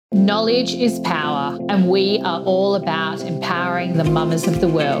Knowledge is power, and we are all about empowering the mamas of the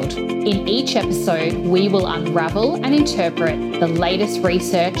world. In each episode, we will unravel and interpret the latest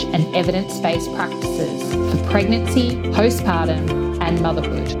research and evidence-based practices for pregnancy, postpartum, and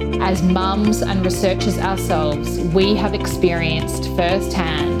motherhood. As mums and researchers ourselves, we have experienced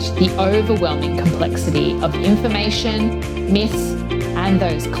firsthand the overwhelming complexity of information, myths, and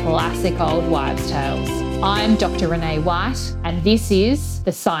those classic old wives' tales. I'm Dr. Renee White, and this is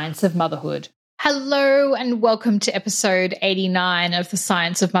The Science of Motherhood. Hello, and welcome to episode 89 of The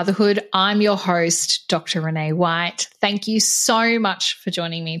Science of Motherhood. I'm your host, Dr. Renee White. Thank you so much for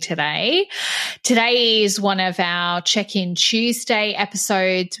joining me today. Today is one of our Check-In Tuesday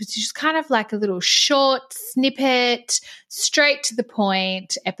episodes, which is kind of like a little short snippet, straight to the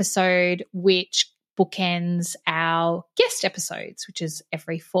point episode, which bookends our guest episodes, which is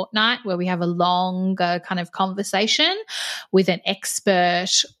every fortnight, where we have a longer kind of conversation with an expert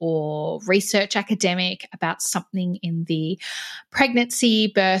or research academic about something in the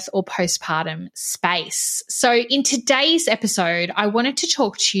pregnancy, birth, or postpartum space. So in today's episode, I wanted to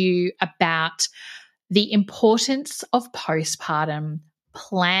talk to you about the importance of postpartum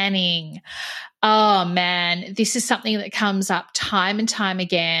planning. Oh man, this is something that comes up time and time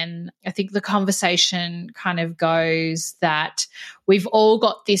again. I think the conversation kind of goes that we've all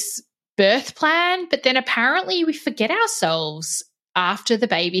got this birth plan, but then apparently we forget ourselves after the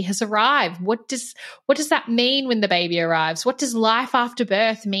baby has arrived. What does that mean when the baby arrives? What does life after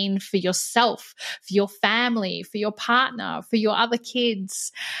birth mean for yourself, for your family, for your partner, for your other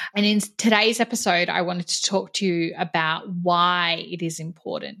kids? And in today's episode, I wanted to talk to you about why it is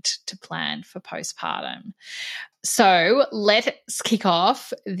important to plan for postpartum. So let's kick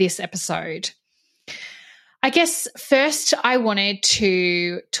off this episode. I guess first I wanted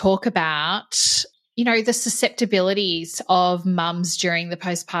to talk about the susceptibilities of mums during the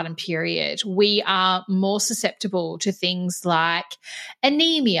postpartum period. We are more susceptible to things like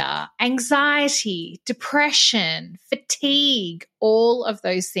anemia, anxiety, depression, fatigue, all of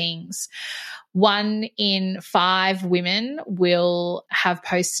those things. 1 in 5 women will have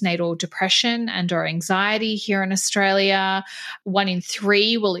postnatal depression and or anxiety here in Australia. 1 in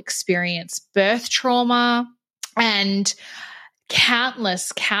 3 will experience birth trauma, and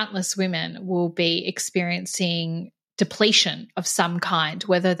countless women will be experiencing depletion of some kind,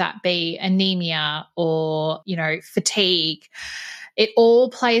 whether that be anemia or, fatigue. It all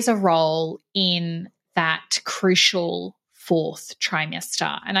plays a role in that crucial 4th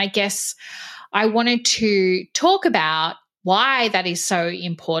trimester. And I guess I wanted to talk about why that is so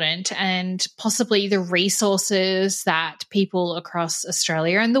important and possibly the resources that people across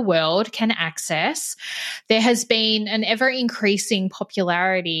Australia and the world can access. There has been an ever-increasing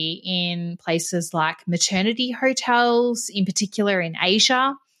popularity in places like maternity hotels, in particular in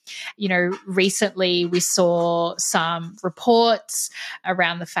Asia. Recently we saw some reports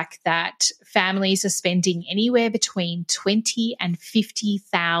around the fact that families are spending anywhere between $20,000 and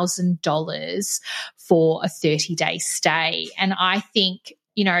 $50,000 for a 30-day stay. And I think,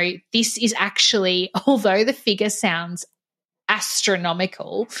 this is actually, although the figure sounds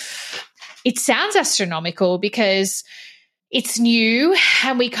astronomical, it sounds astronomical because it's new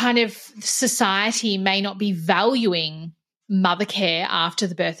and we society may not be valuing mother care after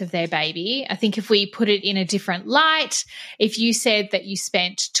the birth of their baby. I think if we put it in a different light, if you said that you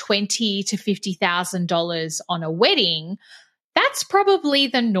spent $20,000 to $50,000 on a wedding, that's probably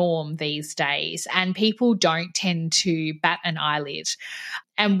the norm these days, and people don't tend to bat an eyelid.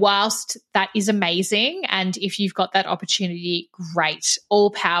 And whilst that is amazing, and if you've got that opportunity, great,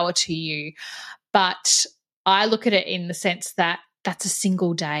 all power to you. But I look at it in the sense that that's a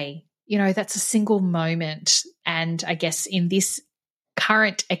single day. That's a single moment. And I guess in this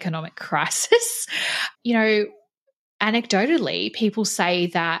current economic crisis, anecdotally, people say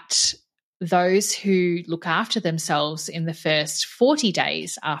that those who look after themselves in the first 40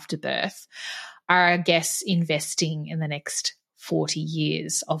 days after birth are, I guess, investing in the next 40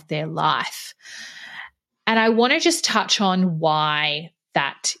 years of their life. And I want to just touch on why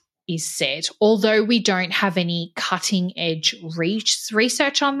that is said, although we don't have any cutting edge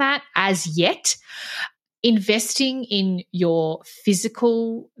research on that as yet. Investing in your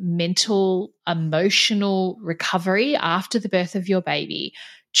physical, mental, emotional recovery after the birth of your baby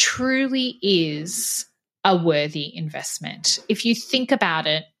truly is a worthy investment. If you think about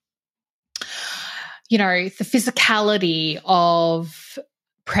it, the physicality of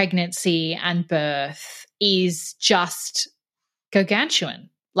pregnancy and birth is just gargantuan.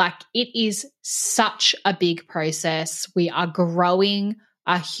 Like, it is such a big process. We are growing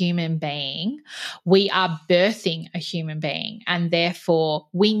a human being. We are birthing a human being, and therefore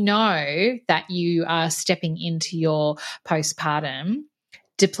we know that you are stepping into your postpartum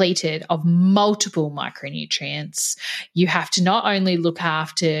depleted of multiple micronutrients. You have to not only look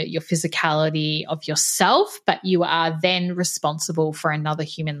after your physicality of yourself, but you are then responsible for another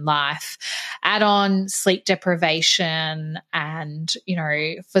human life. Add on sleep deprivation and,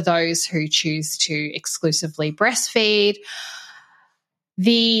 for those who choose to exclusively breastfeed,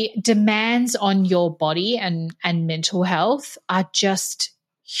 the demands on your body and mental health are just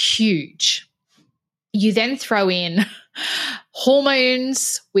huge. You then throw in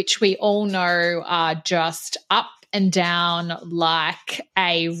hormones, which we all know are just up and down like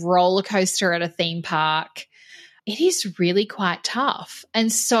a roller coaster at a theme park. It is really quite tough.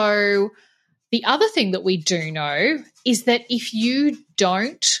 And so the other thing that we do know is that if you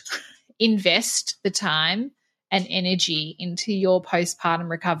don't invest the time and energy into your postpartum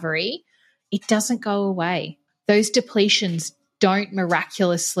recovery, it doesn't go away. Those depletions don't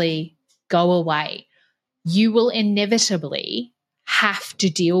miraculously go away. You will inevitably have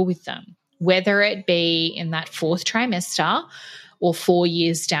to deal with them, whether it be in that fourth trimester or 4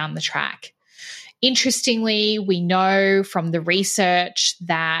 years down the track. Interestingly, we know from the research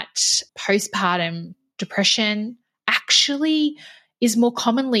that postpartum depression actually is more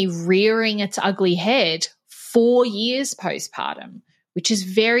commonly rearing its ugly head 4 years postpartum, which is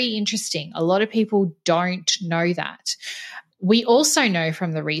very interesting. A lot of people don't know that. We also know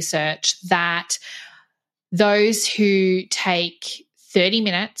from the research that those who take 30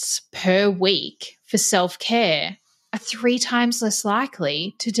 minutes per week for self-care are 3 times less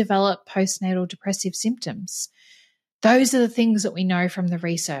likely to develop postnatal depressive symptoms. Those are the things that we know from the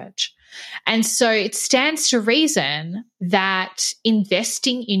research. And so it stands to reason that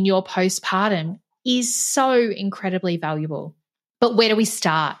investing in your postpartum is so incredibly valuable. But where do we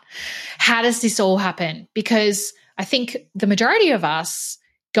start? How does this all happen? Because I think the majority of us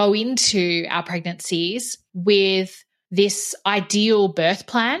go into our pregnancies with this ideal birth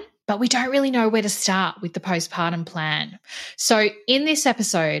plan, but we don't really know where to start with the postpartum plan. So in this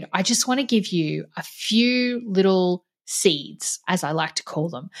episode, I just want to give you a few little seeds, as I like to call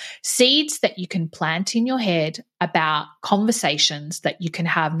them, seeds that you can plant in your head about conversations that you can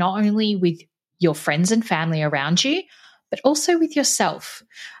have not only with your friends and family around you, but also with yourself.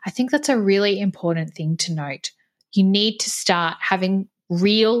 I think that's a really important thing to note. You need to start having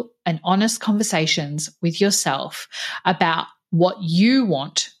real and honest conversations with yourself about what you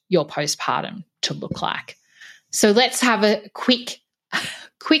want your postpartum to look like. So let's have a quick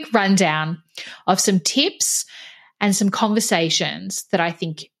rundown of some tips and some conversations that I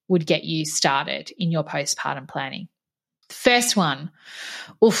think would get you started in your postpartum planning. First one,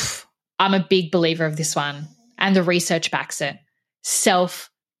 I'm a big believer of this one, and the research backs it.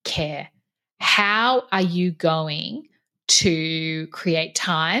 Self-care. How are you going to create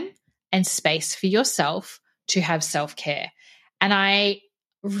time and space for yourself to have self-care? And I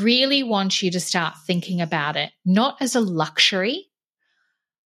really want you to start thinking about it, not as a luxury,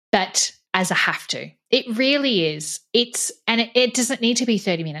 but as a have to. It really is. It doesn't need to be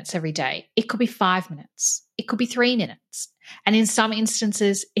 30 minutes every day. It could be 5 minutes. It could be 3 minutes. And in some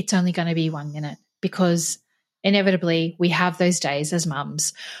instances, it's only going to be 1 minute, because inevitably we have those days as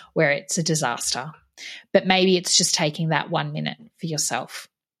mums where it's a disaster. But maybe it's just taking that 1 minute for yourself.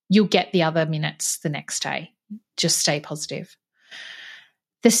 You'll get the other minutes the next day. Just stay positive.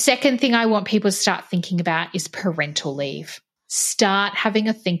 The second thing I want people to start thinking about is parental leave. Start having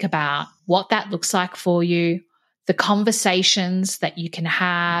a think about what that looks like for you, the conversations that you can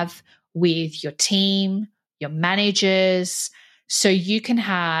have with your team, your managers, so you can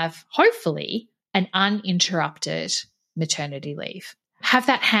have, hopefully, an uninterrupted maternity leave. Have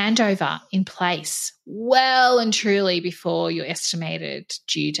that handover in place well and truly before your estimated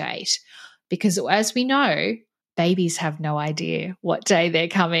due date, because as we know, babies have no idea what day they're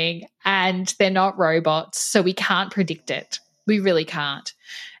coming, and they're not robots, so we can't predict it. We really can't.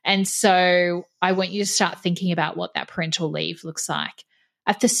 And so I want you to start thinking about what that parental leave looks like.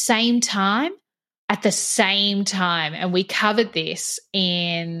 At the same time, and we covered this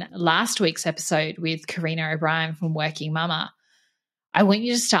in last week's episode with Karina O'Brien from Working Mama, I want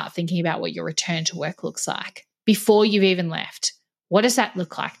you to start thinking about what your return to work looks like before you've even left. What does that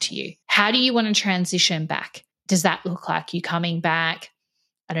look like to you? How do you want to transition back? Does that look like you coming back,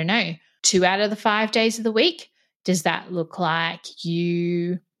 2 out of the 5 days of the week? Does that look like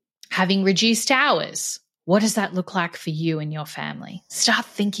you having reduced hours? What does that look like for you and your family? Start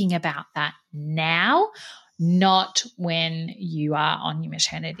thinking about that now, not when you are on your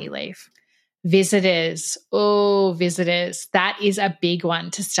maternity leave. Visitors. Oh, visitors. That is a big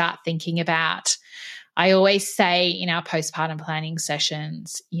one to start thinking about. I always say in our postpartum planning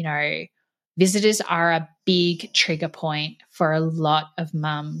sessions, visitors are a big trigger point for a lot of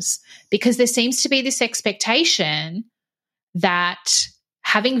mums because there seems to be this expectation that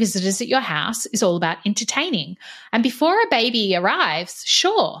having visitors at your house is all about entertaining. And before a baby arrives,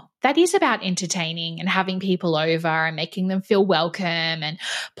 sure, that is about entertaining and having people over and making them feel welcome and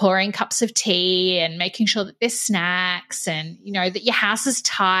pouring cups of tea and making sure that there's snacks and, that your house is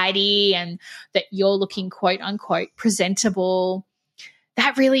tidy and that you're looking quote unquote presentable.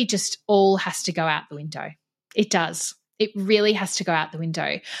 That really just all has to go out the window. It does. It really has to go out the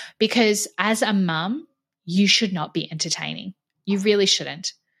window because as a mum, you should not be entertaining. You really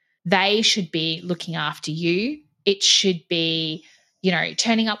shouldn't. They should be looking after you. It should be,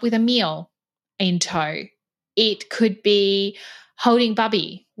 turning up with a meal in tow. It could be holding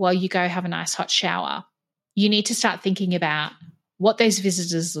Bubby while you go have a nice hot shower. You need to start thinking about what those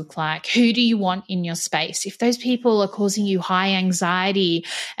visitors look like. Who do you want in your space? If those people are causing you high anxiety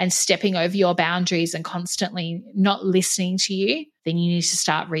and stepping over your boundaries and constantly not listening to you, then you need to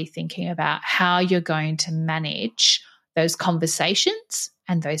start rethinking about how you're going to manage those conversations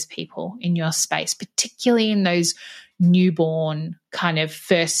and those people in your space, particularly in those newborn kind of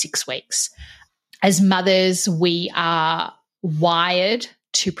first 6 weeks. As mothers, we are wired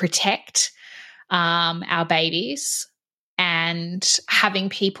to protect our babies, and having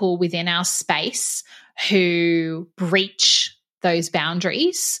people within our space who breach those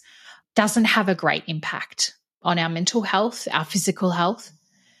boundaries doesn't have a great impact on our mental health, our physical health.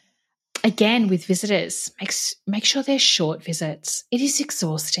 Again, with visitors, make sure they're short visits. It is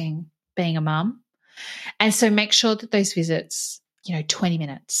exhausting being a mum. And so make sure that those visits, 20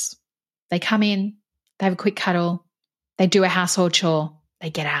 minutes. They come in, they have a quick cuddle, they do a household chore, they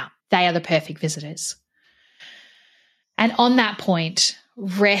get out. They are the perfect visitors. And on that point,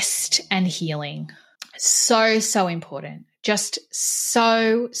 rest and healing. So, so important. Just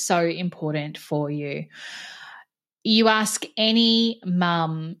so, so important for you. You ask any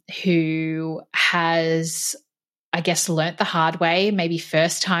mum who has, learnt the hard way, maybe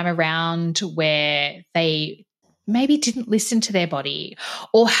first time around where they maybe didn't listen to their body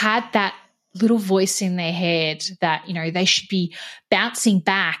or had that little voice in their head that, they should be bouncing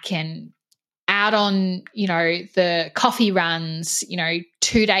back and out on, the coffee runs,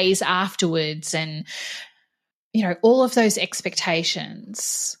 2 days afterwards and, all of those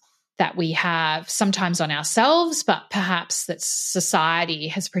expectations that we have sometimes on ourselves, but perhaps that society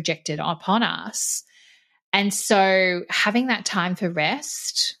has projected upon us. And so having that time for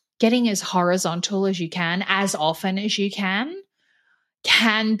rest, getting as horizontal as you can, as often as you can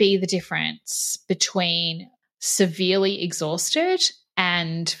be the difference between severely exhausted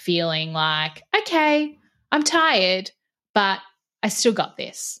and feeling like, okay, I'm tired, but I still got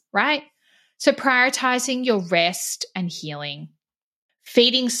this, right? So prioritizing your rest and healing.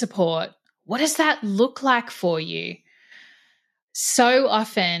 Feeding support, what does that look like for you? So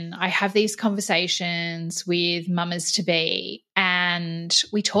often I have these conversations with mamas-to-be and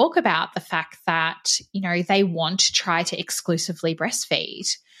we talk about the fact that, they want to try to exclusively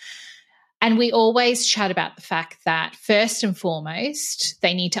breastfeed. And we always chat about the fact that first and foremost,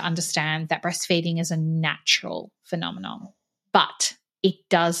 they need to understand that breastfeeding is a natural phenomenon, but it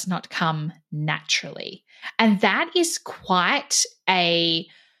does not come naturally. And that is quite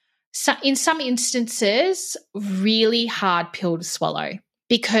in some instances, really hard pill to swallow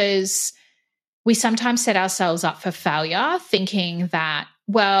because we sometimes set ourselves up for failure thinking that,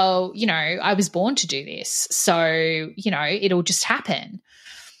 well, I was born to do this, so, it'll just happen.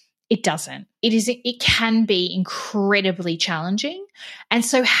 It doesn't. It can be incredibly challenging. And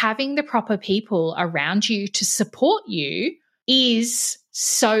so having the proper people around you to support you is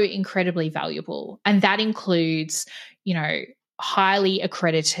so incredibly valuable. And that includes, highly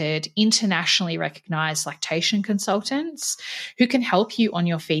accredited, internationally recognized lactation consultants who can help you on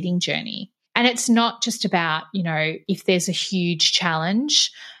your feeding journey. And it's not just about, if there's a huge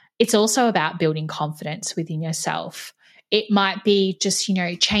challenge, it's also about building confidence within yourself. It might be just,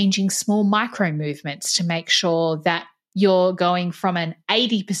 changing small micro movements to make sure that you're going from an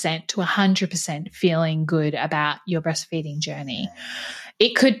 80% to 100% feeling good about your breastfeeding journey.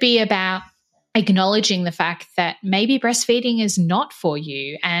 It could be about acknowledging the fact that maybe breastfeeding is not for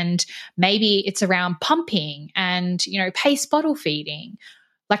you and maybe it's around pumping and, pace bottle feeding.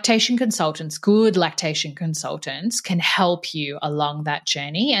 Lactation consultants, good lactation consultants can help you along that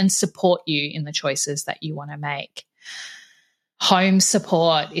journey and support you in the choices that you want to make. Home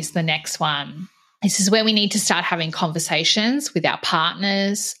support is the next one. This is where we need to start having conversations with our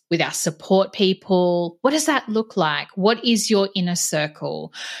partners, with our support people. What does that look like? What is your inner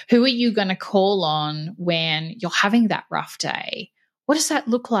circle? Who are you going to call on when you're having that rough day? What does that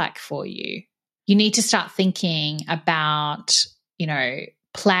look like for you? You need to start thinking about,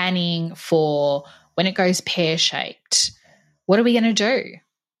 planning for when it goes pear-shaped. What are we going to do?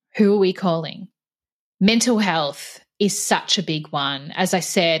 Who are we calling? Mental health is such a big one. As I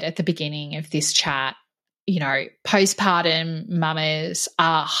said at the beginning of this chat, postpartum mamas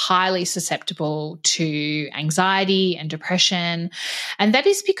are highly susceptible to anxiety and depression. And that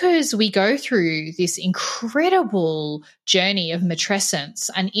is because we go through this incredible journey of matrescence.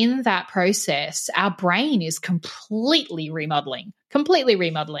 And in that process, our brain is completely remodeling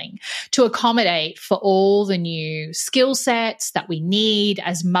to accommodate for all the new skill sets that we need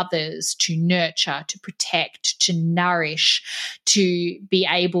as mothers to nurture, to protect, to nourish, to be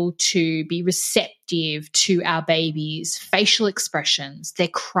able to be receptive to our babies' facial expressions, their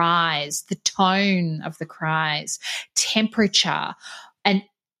cries, the tone of the cries, temperature. And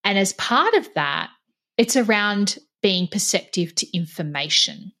as part of that, it's around being perceptive to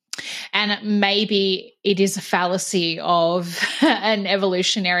information. And maybe it is a fallacy of an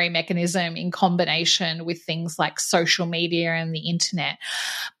evolutionary mechanism in combination with things like social media and the internet.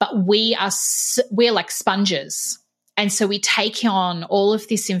 But we're like sponges. And so we take on all of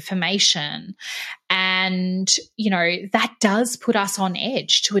this information and, that does put us on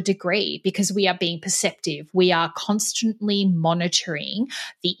edge to a degree because we are being perceptive. We are constantly monitoring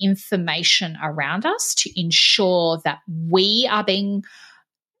the information around us to ensure that we are being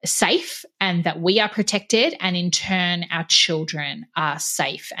safe and that we are protected, and in turn our children are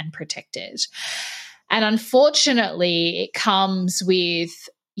safe and protected. And unfortunately it comes with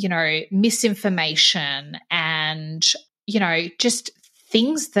misinformation and just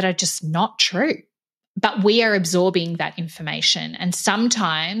things that are just not true, but we are absorbing that information. And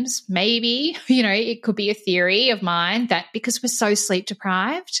sometimes maybe it could be a theory of mine that because we're so sleep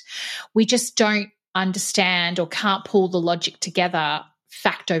deprived, we just don't understand or can't pull the logic together,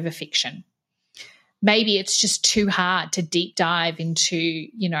 fact over fiction. Maybe it's just too hard to deep dive into,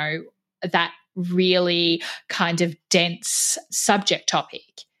 that really kind of dense subject topic.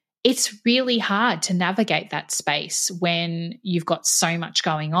 It's really hard to navigate that space when you've got so much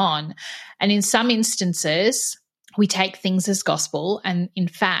going on. And in some instances, we take things as gospel, and in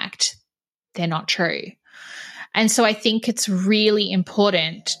fact, they're not true. And so I think it's really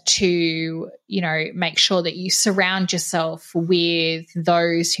important to, make sure that you surround yourself with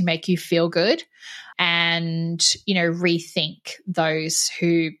those who make you feel good and, rethink those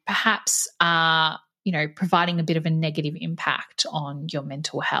who perhaps are, providing a bit of a negative impact on your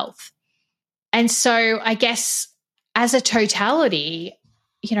mental health. And so I guess as a totality,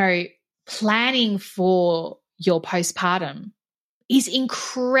 planning for your postpartum is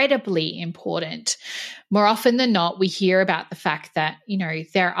incredibly important. More often than not, we hear about the fact that,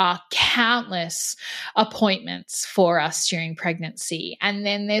 there are countless appointments for us during pregnancy. And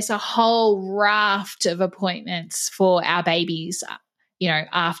then there's a whole raft of appointments for our babies,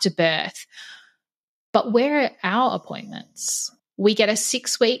 after birth. But where are our appointments? We get a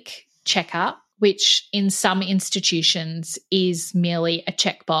 6-week checkup, which in some institutions is merely a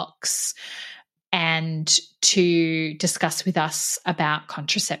checkbox and to discuss with us about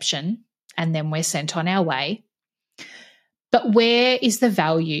contraception, and then we're sent on our way. But where is the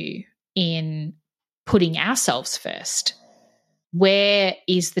value in putting ourselves first? Where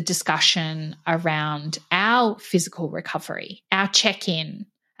is the discussion around our physical recovery, our check-in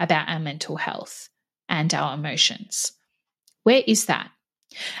about our mental health and our emotions? Where is that?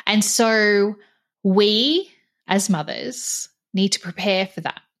 And so we, as mothers, need to prepare for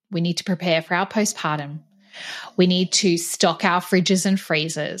that. We need to prepare for our postpartum. We need to stock our fridges and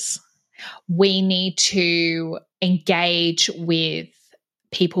freezers. We need to engage with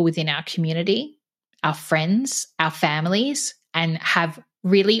people within our community, our friends, our families, and have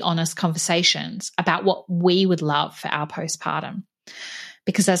really honest conversations about what we would love for our postpartum.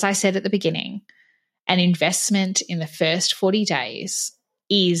 Because as I said at the beginning, an investment in the first 40 days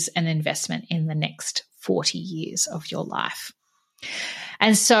is an investment in the next 40 years of your life.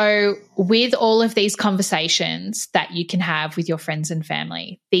 And so with all of these conversations that you can have with your friends and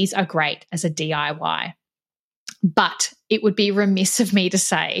family, these are great as a DIY. But it would be remiss of me to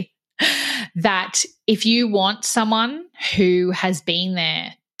say that if you want someone who has been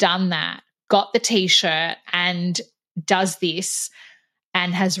there, done that, got the T-shirt and does this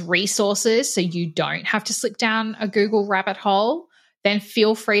and has resources so you don't have to slip down a Google rabbit hole, then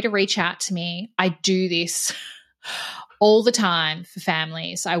feel free to reach out to me. I do this all the time for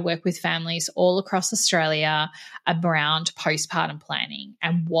families. I work with families all across Australia around postpartum planning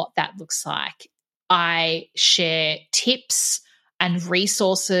and what that looks like. I share tips and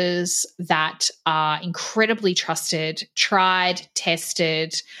resources that are incredibly trusted, tried,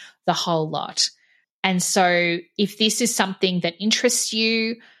 tested, the whole lot. And so if this is something that interests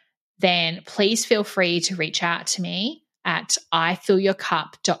you, then please feel free to reach out to me at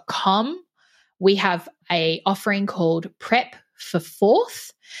ifillyourcup.com. We have an offering called Prep for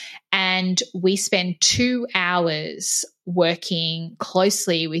Fourth, and we spend 2 hours working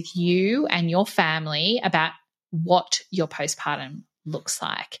closely with you and your family about what your postpartum looks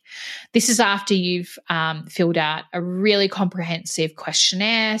like. This is after you've filled out a really comprehensive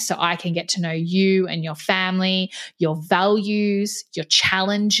questionnaire so I can get to know you and your family, your values, your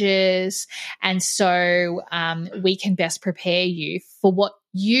challenges, and so we can best prepare you for what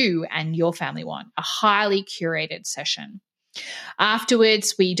you and your family want, a highly curated session.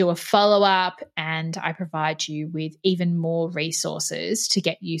 Afterwards, we do a follow-up and I provide you with even more resources to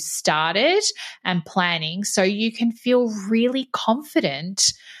get you started and planning so you can feel really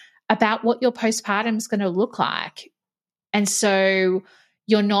confident about what your postpartum is going to look like. And so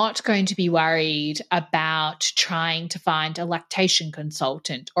you're not going to be worried about trying to find a lactation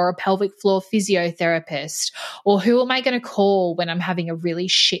consultant or a pelvic floor physiotherapist, or who am I going to call when I'm having a really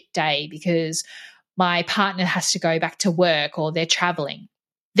shit day because my partner has to go back to work or they're traveling.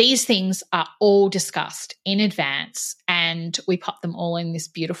 These things are all discussed in advance and we pop them all in this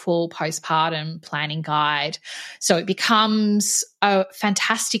beautiful postpartum planning guide. So it becomes a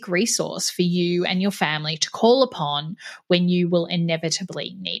fantastic resource for you and your family to call upon when you will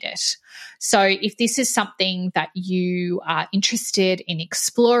inevitably need it. So if this is something that you are interested in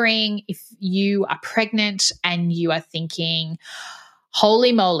exploring, if you are pregnant and you are thinking,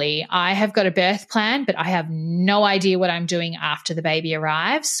 holy moly, I have got a birth plan, but I have no idea what I'm doing after the baby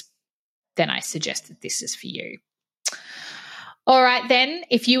arrives, then I suggest that this is for you. All right, then,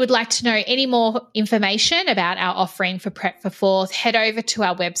 if you would like to know any more information about our offering for Prep for Fourth, head over to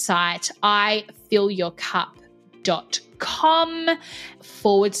our website,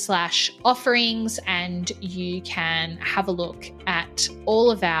 ifillyourcup.com/offerings, and you can have a look at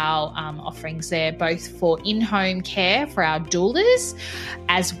all of our offerings there, both for in-home care for our doulas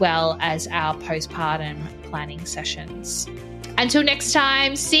as well as our postpartum planning sessions. Until next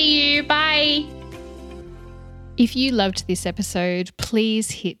time, see you. Bye. If you loved this episode,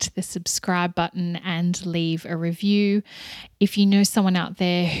 please hit the subscribe button and leave a review. If you know someone out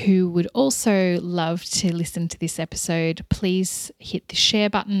there who would also love to listen to this episode, please hit the share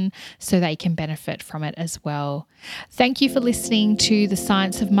button so they can benefit from it as well. Thank you for listening to The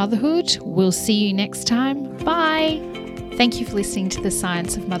Science of Motherhood. We'll see you next time. Bye. Thank you for listening to The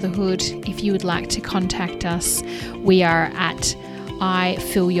Science of Motherhood. If you would like to contact us, we are at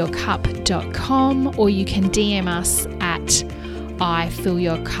ifillyourcup.com, or you can DM us at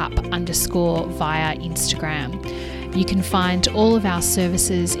ifillyourcup_ via Instagram. You can find all of our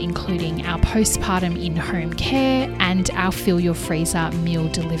services, including our postpartum in-home care and our Fill Your Freezer meal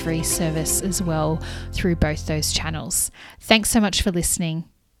delivery service as well, through both those channels. Thanks so much for listening.